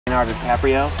Leonardo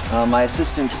DiCaprio. My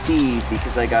assistant Steve,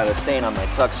 because I got a stain on my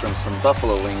tux from some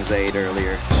buffalo wings I ate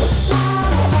earlier.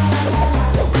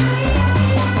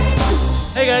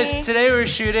 Hey guys, today we're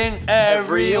shooting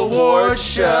every award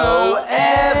show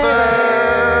ever.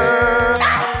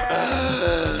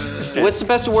 What's the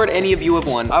best award any of you have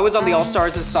won? I was on the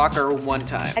All-Stars in soccer one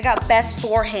time. I got best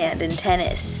forehand in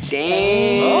tennis.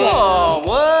 Dang. Oh,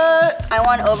 what? I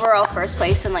won overall first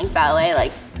place in like ballet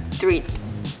like two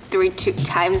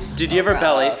times. Did you ever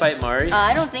ballet fight Mari?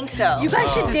 I don't think so. You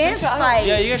guys should dance fight.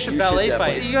 Yeah, you guys should ballet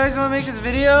fight. You guys want to make this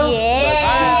video?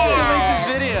 Yeah.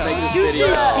 Let's make this video.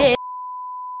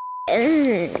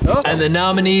 And the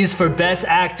nominees for Best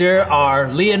Actor are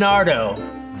Leonardo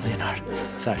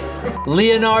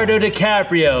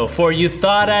DiCaprio for You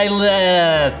Thought I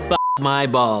Left. F my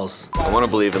balls. I want to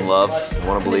believe in love. I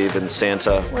want to believe in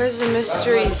Santa. Where's the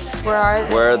mysteries? Where are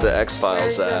they? Where are the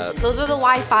X-Files at? Those are the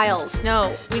Y files.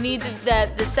 No, we need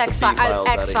the sex X files.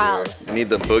 X files. I need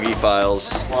the boogie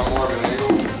files.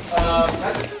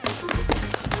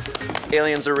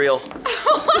 Aliens are real.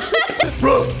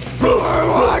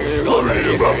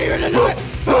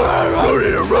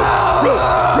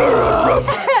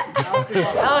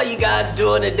 How are you guys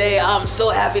doing today? I'm so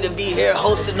happy to be here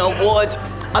hosting awards.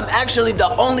 I'm actually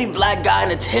the only black guy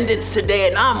in attendance today,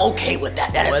 and I'm okay with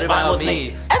that. That is fine with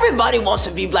me. Everybody wants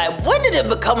to be black. When did it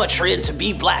become a trend to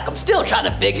be black? I'm still trying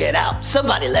to figure it out.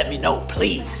 Somebody let me know,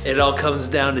 please. It all comes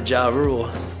down to Ja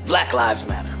Rule. Black Lives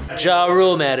Matter. Ja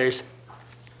Rule matters.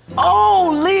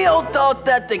 Oh, Leo thought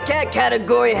that the cat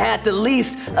category had the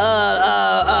least,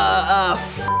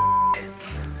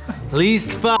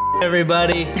 Least f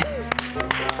everybody.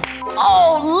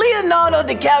 Oh, Leonardo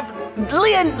DiCaprio.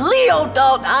 Leo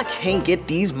thought I can't get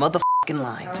these motherfucking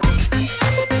lines.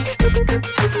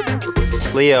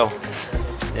 Leo.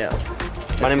 Yeah.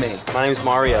 My name's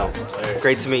Mario.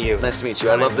 Great to meet you. Nice to meet you.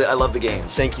 I love the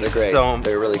games. Thank you They're great. so much.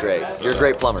 They're really great. You're a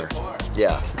great plumber.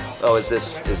 Yeah. Oh, is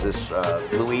this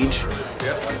Luigi?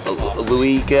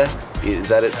 Luigi? Is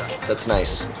that it? That's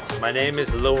nice. My name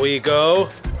is Luigo.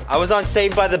 I was on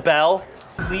Saved by the Bell.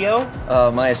 Leo?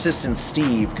 My assistant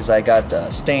Steve, because I got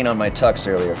a stain on my tux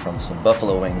earlier from some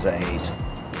buffalo wings I ate.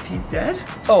 Is he dead?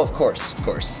 Oh, of course.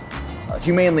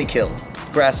 Humanely killed.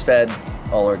 Grass-fed,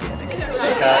 all organic.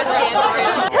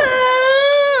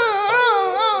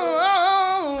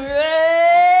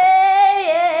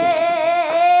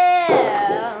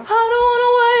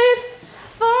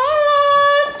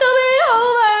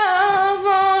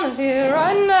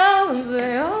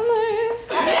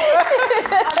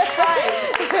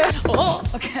 Oh,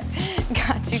 okay.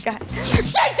 Got you guys.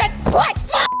 Jason, what?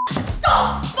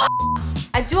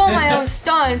 I do all my own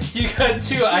stunts. You got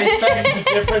 2 ice packs in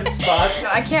different spots.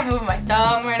 I can't move my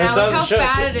thumb right now. Look how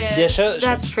fat it is. Yeah, show.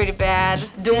 That's pretty bad.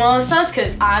 Do my own stunts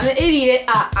because I'm an idiot.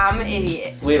 I'm an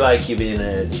idiot. We like you being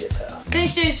an idiot, pal.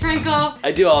 Thanks, James Franco.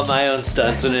 I do all my own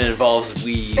stunts when it involves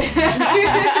weed. It's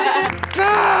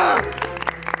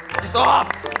off!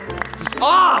 It's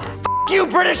off! F you,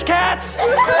 British cats!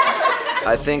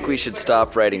 I think we should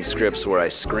stop writing scripts where I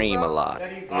scream a lot.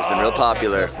 It's been real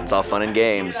popular. It's all fun and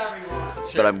games.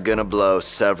 But I'm gonna blow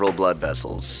several blood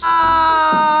vessels. I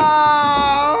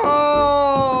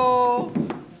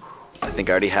think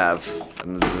I already have.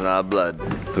 There's a lot of blood.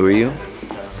 Who are you?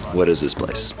 What is this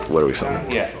place? What are we filming?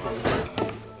 Yeah.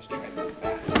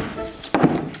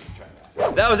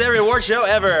 That was every award show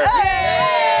ever.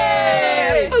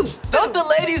 Hey! Don't the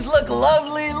ladies look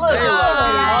lovely? Look.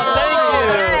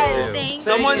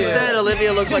 Someone said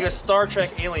Olivia looks like a Star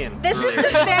Trek alien. This is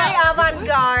just very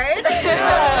avant-garde.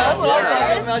 That's what I'm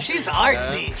talking about. She's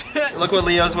artsy. Look what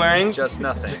Leo's wearing. Just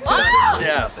nothing.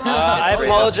 Yeah. I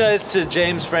apologize to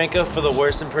James Franco for the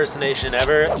worst impersonation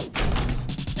ever.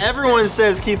 Everyone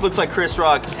says Keith looks like Chris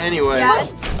Rock anyway. Yeah.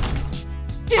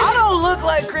 I don't look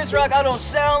like Chris Rock. I don't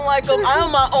sound like him.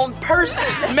 I'm my own person.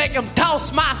 Make him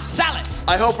toss my salad.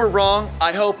 I hope we're wrong.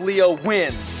 I hope Leo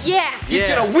wins. Yeah. He's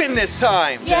gonna win this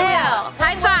time. Yeah.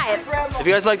 High five. If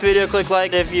you guys liked the video, click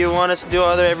like. If you want us to do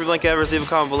other Every Blink Evers, leave a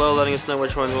comment below letting us know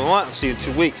which ones we want. We'll see you in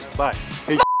 2 weeks. Bye.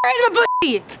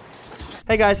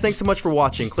 Hey guys, thanks so much for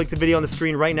watching. Click the video on the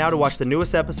screen right now to watch the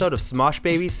newest episode of Smosh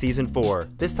Babies Season 4.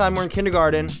 This time we're in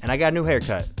kindergarten, and I got a new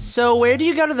haircut. So where do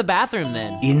you go to the bathroom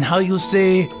then? In how you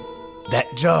say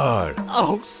that jar.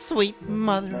 Oh, sweet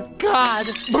mother of God.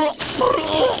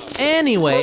 Anyway.